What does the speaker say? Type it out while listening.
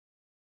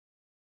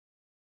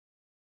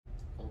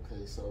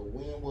Okay, so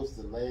when was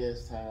the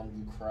last time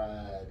you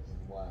cried and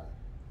why?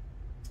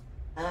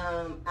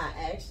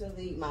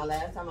 My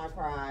last time I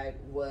cried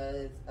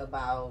was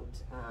about,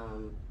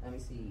 let me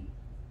see,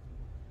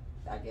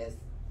 I guess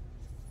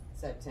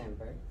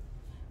September.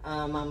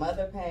 My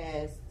mother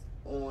passed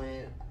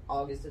on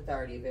August the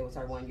 30th. It was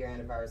her 1 year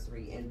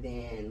anniversary. And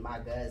then my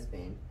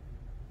husband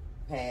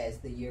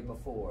passed the year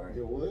before.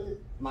 Your what?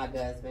 My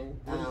husband.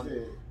 What is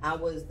it? I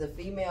was the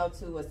female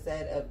to a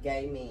set of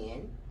gay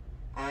men.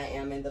 I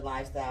am in the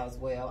lifestyle as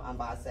well. I'm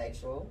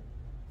bisexual.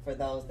 For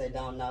those that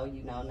don't know,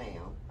 you know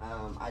now.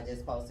 I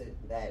just posted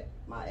that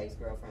my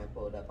ex-girlfriend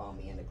pulled up on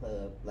me in the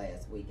club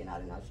last week, and I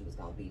didn't know she was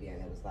going to be there,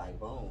 and it was like,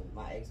 boom,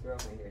 my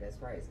ex-girlfriend here, that's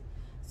crazy.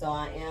 So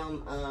I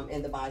am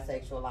in the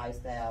bisexual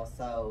lifestyle,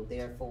 so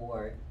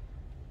therefore,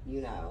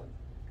 you know.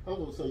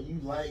 Oh, so you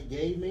like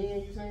gay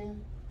men, you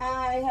saying?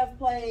 I have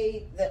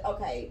played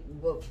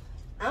well,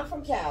 I'm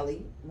from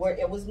Cali, where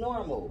it was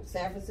normal.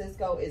 San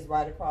Francisco is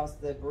right across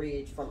the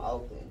bridge from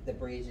Oakland. The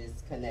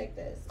bridges connect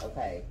us,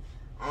 okay?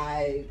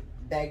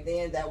 Back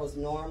then, that was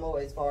normal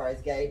as far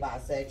as gay,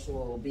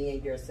 bisexual,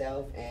 being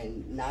yourself,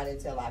 and not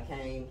until I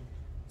came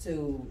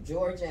to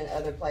Georgia and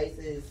other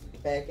places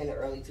back in the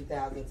early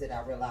 2000s that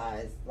I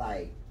realized,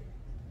 like,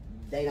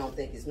 they don't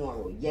think it's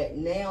normal. Yet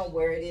now,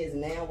 where it is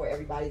now, where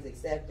everybody's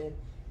accepting,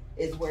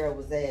 is where it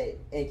was at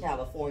in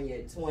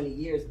California 20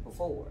 years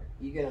before.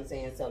 You get what I'm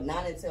saying? So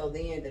not until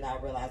then did I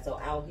realize. So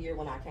out here,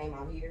 when I came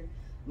out here,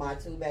 my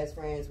two best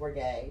friends were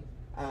gay,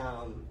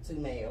 two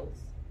males.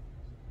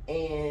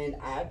 And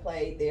I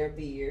played their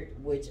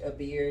beard, which a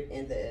beard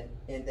in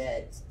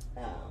that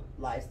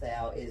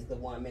lifestyle is the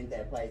woman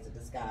that plays the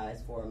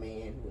disguise for a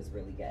man who is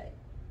really gay.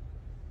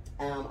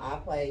 I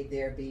played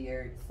their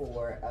beard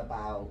for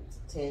about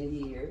 10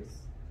 years.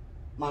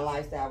 My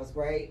lifestyle was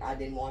great. I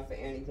didn't want for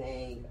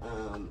anything.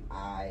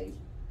 I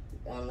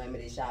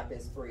unlimited shopping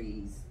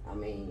sprees. I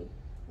mean,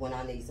 when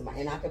I need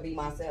somebody, and I could be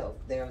myself.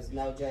 There was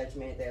no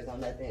judgment. There's no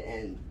nothing,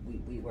 and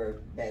we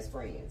were best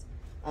friends.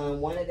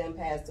 One of them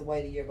passed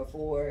away the year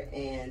before,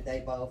 and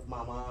they both,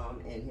 my mom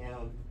and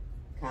him,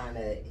 kind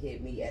of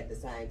hit me at the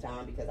same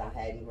time because I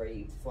hadn't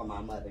grieved for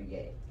my mother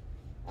yet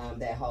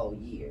that whole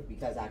year,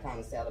 because I kind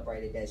of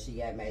celebrated that she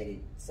had made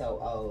it so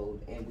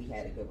old and we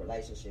had a good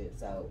relationship.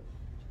 So,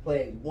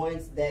 but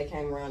once that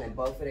came around and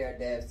both of their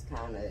deaths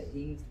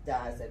he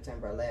died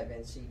September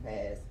 11th, she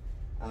passed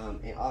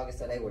in August,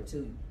 so they were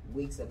 2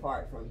 weeks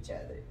apart from each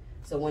other.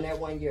 So when their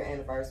 1 year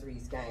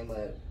anniversaries came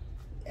up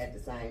at the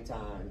same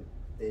time,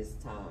 this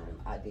time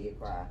I did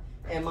cry.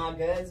 And my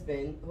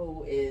husband,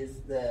 who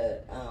is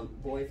the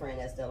boyfriend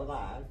that's still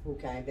alive, who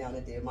came down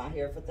and did my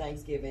hair for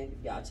Thanksgiving.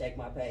 If y'all check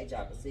my page,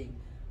 y'all can see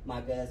my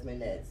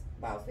husband that's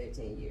about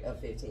 15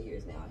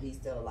 years now. He's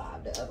still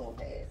alive. The other one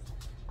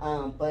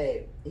passed.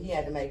 But he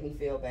had to make me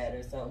feel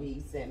better, so he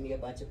sent me a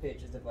bunch of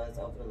pictures of us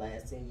over the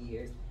last 10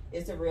 years.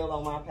 It's a reel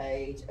on my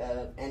page.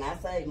 And I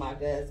say my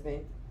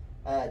husband.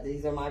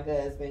 These are my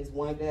husbands.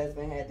 One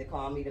husband had to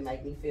call me to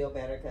make me feel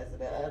better because of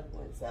the other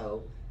one.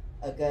 So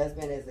a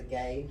husband is a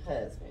gay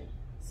husband.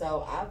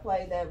 So I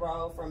played that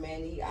role for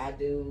many. I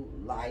do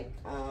like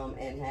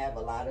and have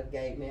a lot of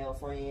gay male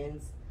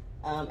friends.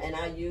 And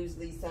I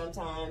usually,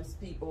 sometimes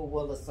people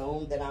will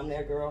assume that I'm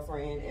their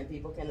girlfriend, and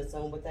people can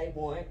assume what they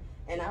want.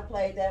 And I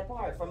played that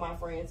part for my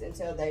friends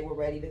until they were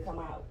ready to come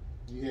out.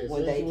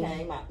 When they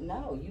came out,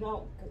 no, you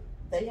don't.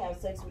 They have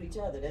sex with each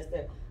other.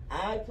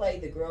 I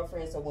played the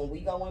girlfriend, so when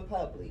we go in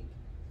public,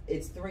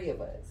 it's 3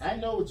 of us. I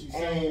know what you're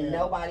saying. And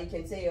nobody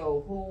can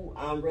tell who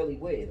I'm really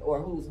with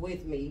or who's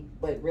with me,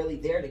 but really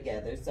they're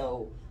together.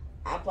 So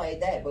I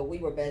played that, but we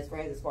were best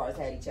friends as far as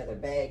had each other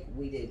back.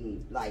 We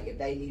didn't, like, if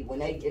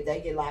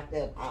they get locked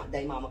up,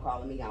 they mama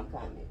calling me, I'm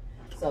coming.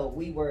 So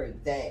we were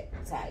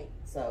that tight.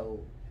 So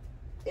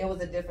it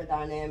was a different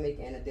dynamic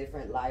and a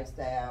different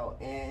lifestyle,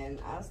 and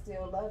I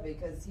still love it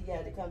because he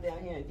had to come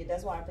down here and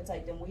that's why I could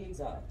take them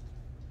wigs off.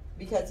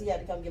 Because he had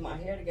to come get my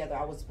hair together.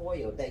 I was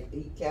spoiled.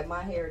 He kept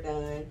my hair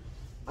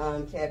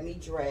done, kept me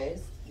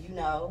dressed, you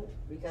know,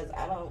 because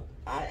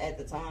at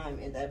the time,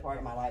 in that part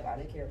of my life, I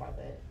didn't care about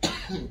that.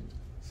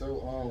 So,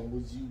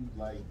 would you,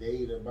 like,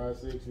 date a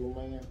bisexual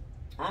man?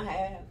 I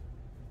have.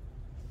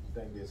 You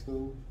think that's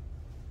cool?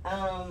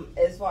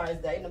 As far as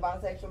dating a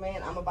bisexual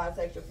man, I'm a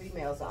bisexual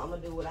female, so I'm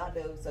gonna do what I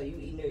do. So you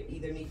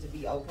either need to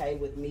be okay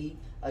with me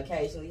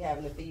occasionally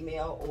having a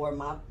female, or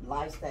my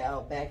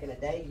lifestyle back in the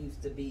day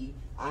used to be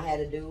I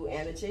had a dude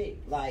and a chick,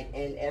 like,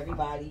 and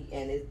everybody,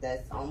 and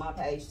that's on my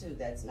page too.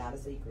 That's not a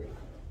secret.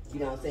 You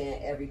know what I'm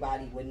saying?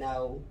 Everybody would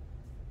know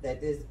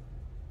that this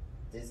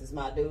is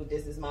my dude,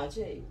 this is my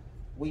chick.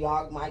 We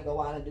all might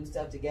go out and do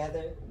stuff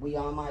together. We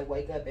all might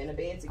wake up in a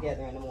bed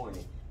together in the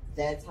morning.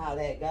 That's how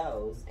that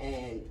goes.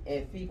 And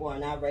if people are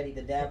not ready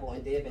to dabble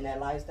and dib in that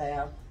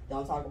lifestyle,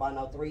 don't talk about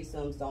no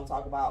threesomes. Don't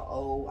talk about,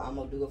 oh, I'm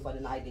going to do it for the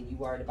night, and you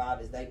worried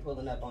about is they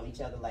pulling up on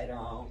each other later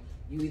on.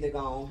 You either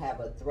going to have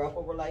a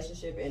throuple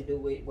relationship and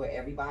do it where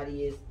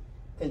everybody is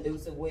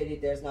conducive with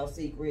it. There's no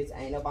secrets.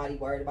 Ain't nobody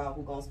worried about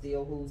who going to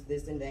steal who's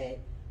this and that.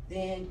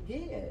 Then,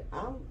 yeah,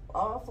 I'm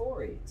all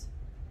for it.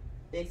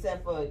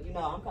 Except for, you know,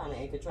 I'm kind of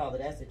in control of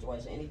that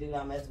situation. Any dude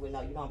I mess with,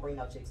 no, you don't bring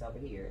no chicks over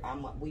here.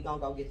 We gonna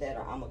go get that,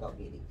 or I'm gonna go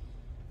get it,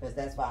 because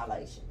that's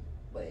violation.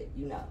 But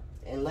you know,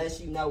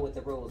 unless you know what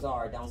the rules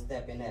are, don't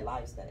step in that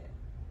lifestyle.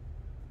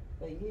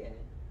 But yeah.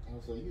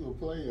 Oh, so you a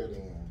player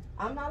then?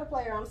 I'm not a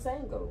player. I'm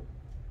single.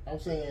 I'm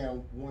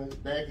saying when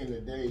back in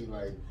the day,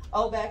 like.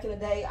 Oh, back in the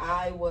day,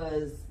 I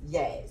was,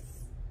 yes.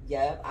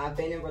 Yep. I've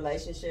been in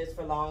relationships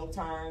for long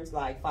terms,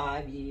 like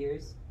 5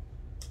 years.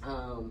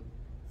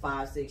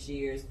 5, 6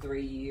 years,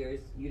 3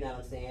 years, you know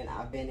what I'm saying?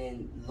 I've been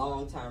in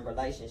long-term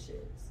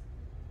relationships.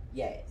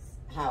 Yes.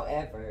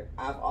 However,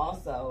 I've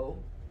also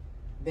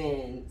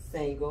been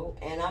single,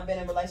 and I've been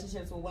in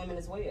relationships with women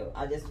as well.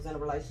 I just was in a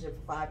relationship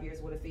for 5 years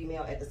with a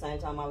female. At the same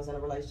time, I was in a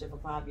relationship for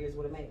 5 years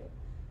with a male.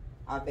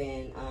 I've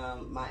been,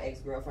 my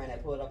ex-girlfriend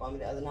that pulled up on me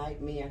the other night,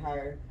 me and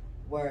her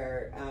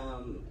were,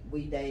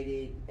 we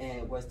dated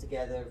and was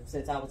together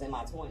since I was in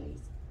my 20s.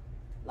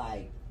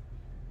 Like,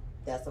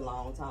 that's a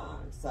long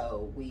time.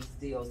 So we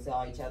still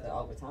saw each other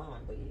over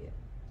time, but yeah.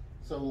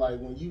 So like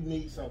when you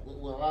meet some,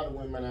 well, a lot of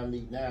women I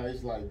meet now,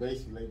 it's like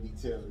basically they be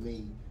telling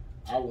me,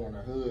 I want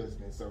a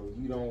husband, so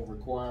you don't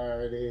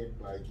require that,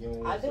 like you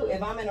don't. I do.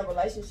 If I'm in a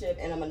relationship,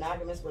 in a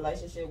monogamous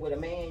relationship with a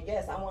man,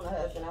 yes, I want a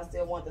husband. I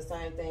still want the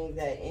same things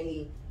that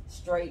any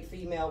straight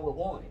female would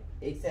want,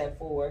 except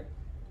for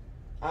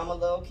I'm a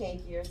little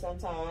kinkier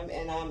sometimes,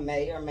 and I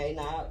may or may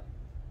not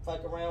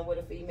fuck around with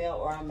a female,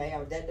 or I may,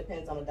 or that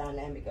depends on the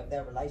dynamic of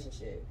their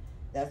relationship.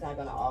 That's not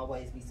going to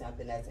always be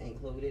something that's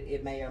included.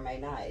 It may or may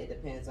not. It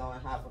depends on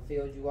how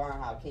fulfilled you are,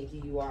 how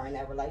kinky you are in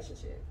that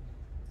relationship.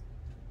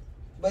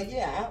 But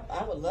yeah,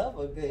 I would love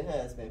a good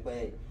husband,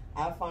 but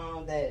I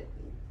found that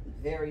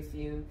very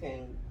few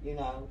can, you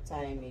know,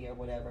 tame me or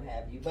whatever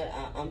have you. But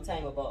I'm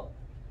tameable.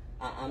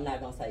 I'm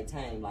not going to say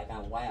tame like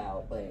I'm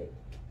wild, but,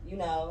 you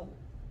know,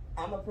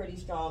 I'm a pretty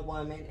strong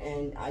woman,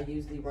 and I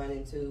usually run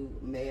into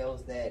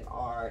males that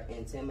are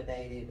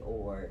intimidated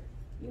or,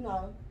 you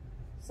know,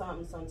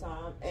 something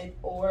sometimes, and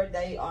or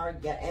they are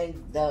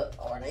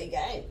or they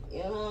gay.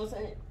 You know what I'm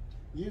saying?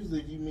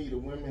 Usually, if you meet a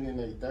woman in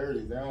their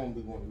 30s, they don't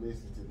be want to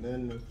listen to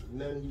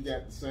nothing you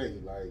got to say.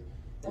 Like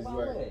it's About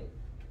like what?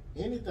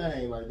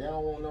 anything. Like they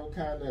don't want no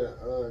kind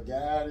of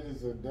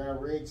guidance or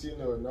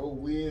direction or no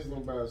wisdom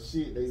about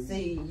shit. They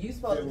see, you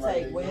supposed to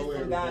like take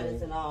wisdom,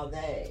 guidance, and all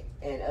that,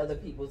 and other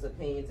people's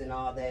opinions and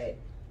all that,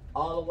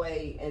 all the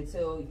way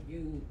until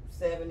you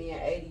 70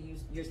 and 80.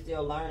 You're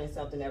still learning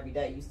something every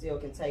day. You still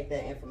can take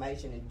that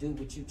information and do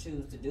what you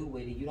choose to do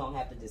with it. You don't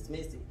have to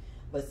dismiss it.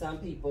 But some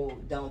people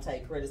don't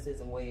take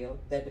criticism well.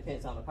 That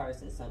depends on the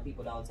person. Some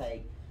people don't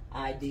take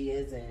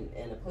ideas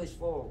and a push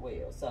forward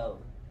well. So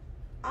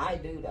I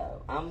do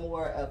though. I'm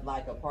more of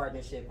like a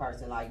partnership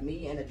person. Like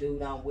me and the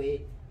dude I'm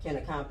with can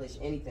accomplish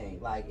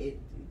anything. Like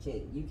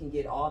you can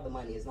get all the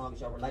money as long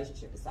as your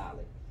relationship is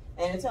solid.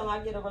 And until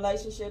I get a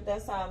relationship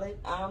that's solid,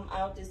 I'm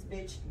out this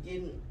bitch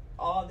getting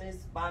all this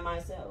by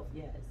myself.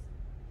 Yes.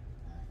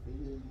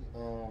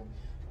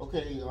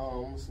 Okay,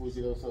 I'm gonna switch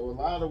it up. So a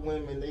lot of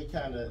women,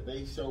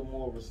 they show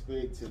more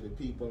respect to the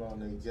people on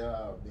their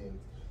job than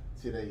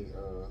to their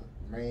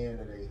man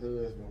or their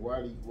husband.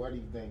 Why do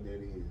you think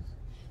that is?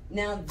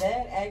 Now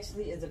that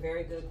actually is a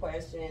very good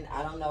question.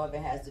 I don't know if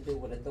it has to do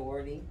with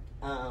authority.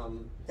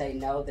 They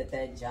know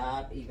that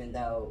job, even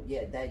though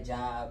that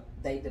job,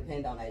 they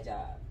depend on that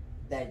job.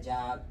 That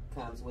job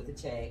comes with a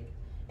check,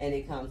 and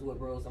it comes with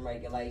rules and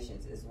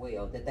regulations as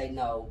well. That they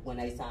know when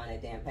they sign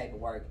that damn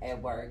paperwork at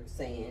work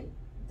saying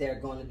they're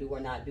going to do or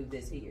not do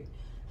this here.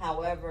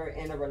 However,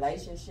 in a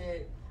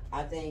relationship,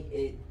 I think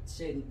it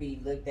shouldn't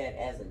be looked at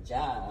as a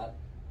job,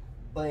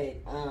 but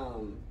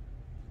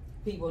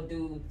people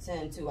do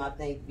tend to, I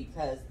think,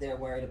 because they're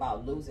worried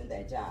about losing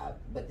that job,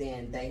 but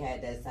then they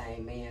had that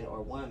same man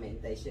or woman,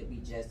 they should be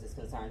just as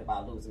concerned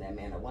about losing that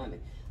man or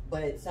woman.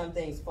 But some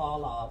things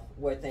fall off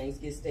where things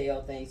get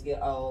stale, things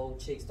get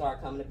old, chicks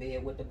start coming to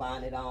bed with the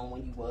bonnet on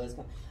when you was.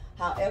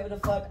 However the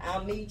fuck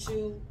I meet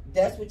you,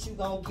 that's what you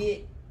gonna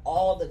get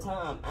all the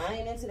time. I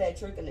ain't into that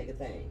trick a nigga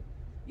thing.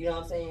 You know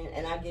what I'm saying?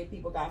 And I get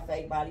people got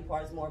fake body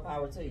parts, more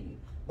power to you.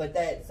 But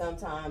that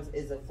sometimes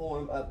is a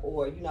form of,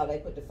 or, you know, they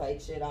put the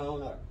fake shit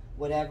on or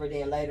whatever,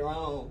 then later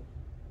on,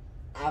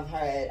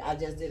 I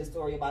just did a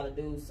story about a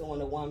dude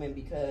suing a woman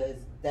because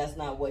that's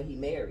not what he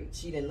married.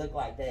 She didn't look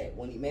like that.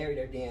 When he married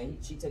her, then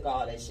she took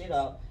all that shit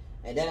off,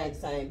 and that ain't the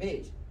same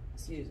bitch.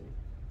 Excuse me.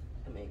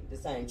 I mean, the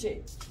same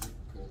chick.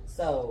 Okay.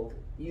 So,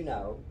 you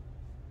know,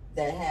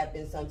 that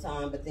happens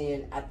sometimes, but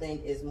then I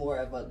think it's more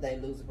of they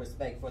lose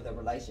respect for the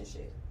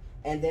relationship.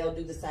 And they'll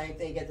do the same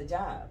thing at the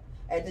job.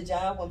 At the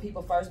job, when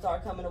people first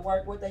start coming to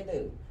work, what they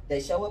do? They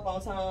show up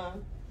on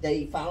time,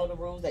 they follow the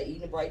rules, they eat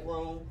in the break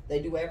room,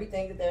 they do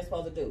everything that they're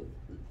supposed to do.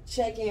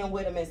 Check in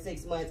with them in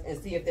 6 months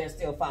and see if they're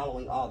still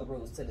following all the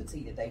rules to the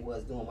T that they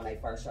was doing when they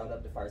first showed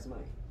up the first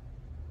month.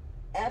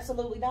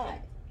 Absolutely not.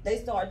 They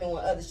start doing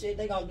other shit.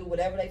 They gonna do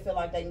whatever they feel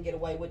like they can get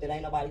away with that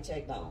ain't nobody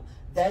checked on.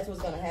 That's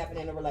what's gonna happen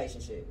in a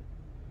relationship.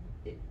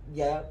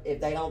 Yeah, if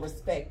they don't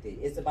respect it.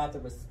 It's about the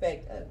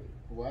respect of it.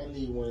 Well, I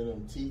need one of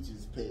them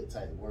teachers pet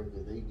type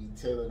workers. They be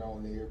telling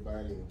on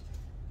everybody.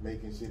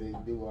 making sure they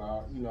do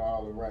all, you know,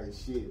 all the right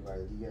shit. Like,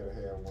 you gotta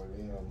have one of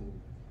them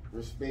who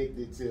respect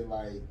it to,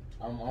 like,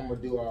 I'm gonna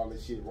do all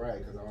this shit right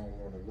because I don't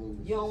want to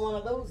lose. You don't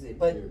want to lose it,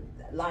 but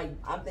like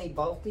I think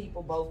both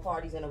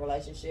parties in a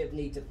relationship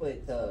need to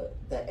put the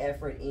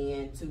effort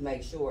in to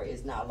make sure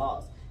it's not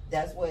lost.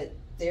 That's what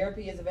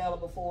therapy is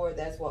available for.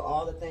 That's what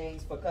all the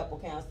things for couple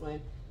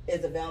counseling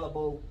is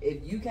available.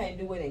 If you can't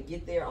do it and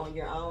get there on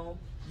your own,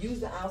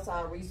 use the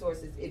outside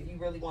resources if you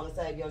really want to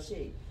save your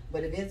shit.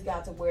 But if it's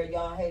got to where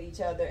y'all hate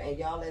each other and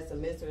y'all let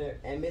some Mr.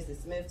 and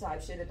Mrs. Smith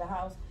type shit at the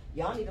house,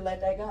 y'all need to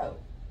let that go.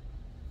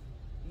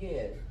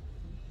 Yeah.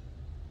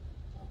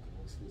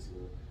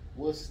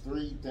 What's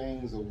 3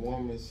 things a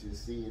woman should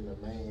see in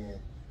a man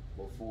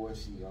before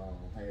she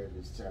have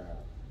this child?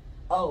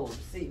 Oh,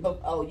 see, but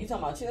you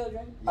talking about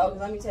children? Yeah. Oh, 'cause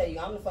let me tell you,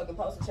 I'm the fucking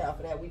poster child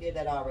for that. We did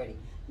that already.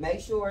 Make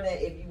sure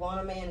that if you want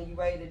a man and you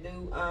ready to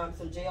do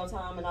some jail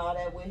time and all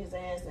that with his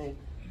ass and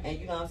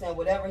you know what I'm saying,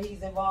 whatever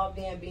he's involved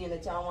in, being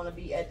that y'all want to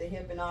be at the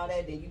hip and all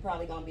that, then you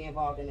probably gonna be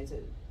involved in it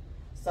too.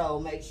 So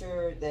make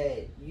sure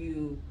that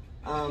you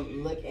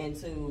look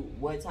into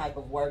what type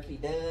of work he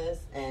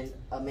does, and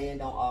a man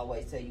don't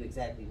always tell you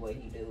exactly what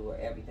he do or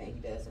everything he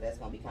does, so that's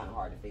going to be kind of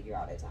hard to figure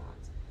out at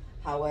times.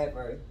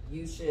 However,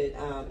 you should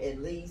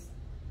at least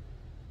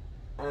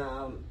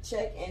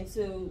check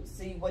into,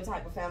 see what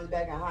type of family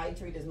background, how he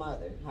treat his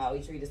mother, how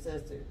he treat his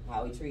sister,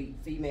 how he treat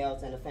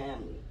females in the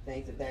family,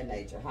 things of that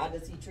nature. How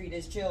does he treat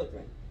his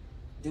children?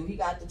 Do he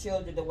got the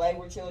children, the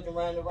wayward children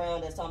running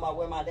around that's talking about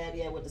where my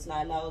daddy at with the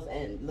snot nose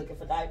and looking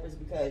for diapers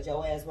because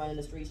your ass running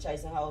the streets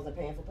chasing hoes and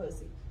paying for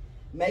pussy?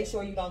 Make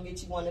sure you don't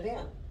get you one of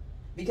them.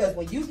 Because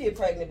when you get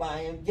pregnant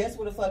by him, guess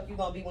what the fuck you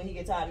gonna be when he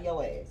get tired of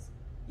your ass?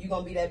 You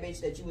gonna be that bitch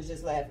that you was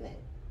just laughing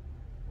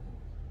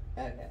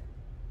at. Okay.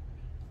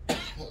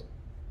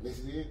 This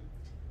is it?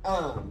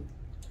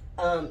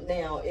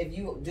 Now, if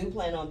you do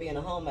plan on being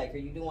a homemaker,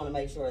 you do want to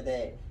make sure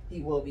that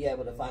he will be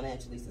able to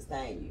financially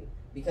sustain you.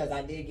 Because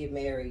I did get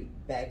married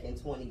back in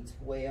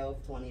 2012,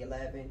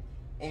 2011,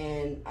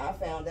 and I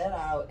found that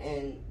out,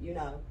 and, you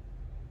know.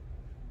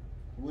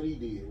 What he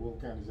did? What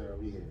kind of job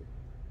he had?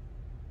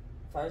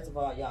 First of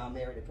all, y'all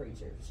married a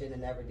preacher. Should have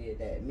never did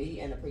that.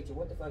 Me and a preacher,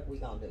 what the fuck we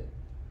gonna do?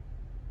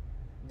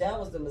 That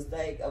was the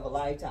mistake of a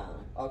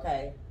lifetime,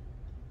 okay?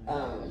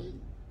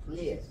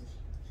 Preachers,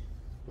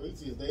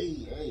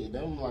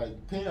 them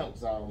like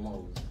pimps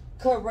almost.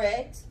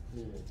 Correct.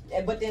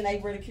 Yeah. But then they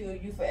ridicule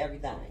you for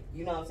everything.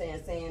 You know what I'm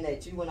saying? Saying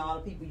that you and all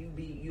the people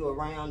you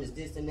around is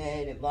this and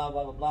that and blah,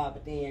 blah, blah, blah.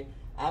 But then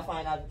I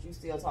find out that you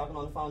still talking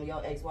on the phone to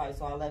your ex-wife,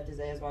 so I left his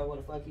ass right where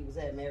the fuck he was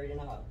at, married in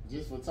a hoe.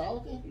 Just for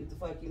talking? What the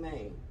fuck you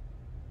mean?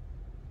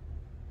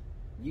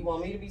 You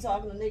want me to be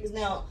talking to niggas?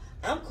 Now,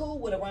 I'm cool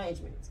with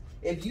arrangements.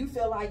 If you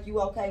feel like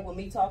you okay with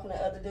me talking to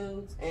other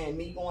dudes and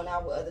me going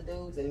out with other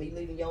dudes and me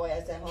leaving your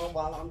ass at home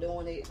while I'm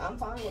doing it, I'm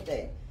fine with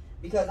that.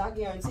 Because I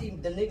guarantee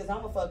the niggas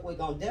I'ma fuck with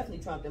gonna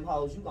definitely trump them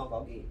hoes you gonna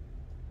go get.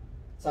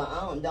 So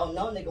I don't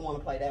no nigga wanna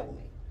play that with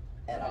me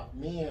at all.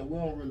 Man, we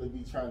don't really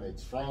be trying to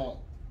trump.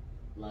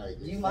 Like,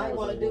 you might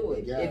want to do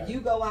it. If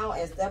you go out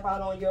and step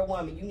out on your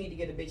woman, you need to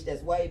get a bitch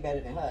that's way better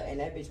than her, and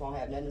that bitch won't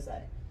have nothing to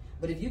say.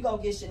 But if you go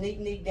get Shanique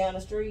Neek down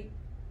the street,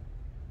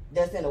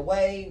 that's in a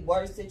way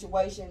worse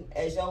situation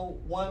as your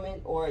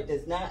woman, or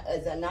is not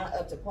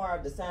up to par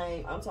of the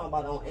same. I'm talking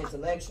about on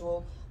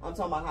intellectual. I'm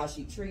talking about how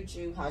she treats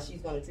you, how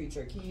she's going to treat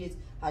your kids,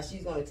 how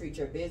she's going to treat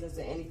your business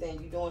and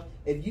anything you're doing.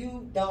 If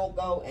you don't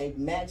go and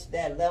match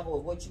that level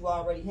of what you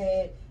already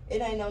had,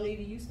 it ain't no need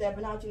of you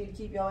stepping out. You need to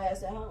keep your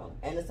ass at home.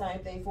 And the same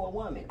thing for a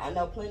woman. I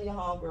know plenty of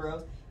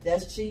homegirls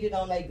that's cheated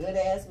on their good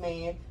ass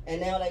man,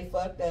 and now they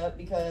fucked up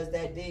because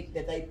that dick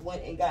that they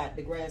went and got,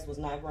 the grass was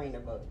not greener,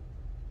 but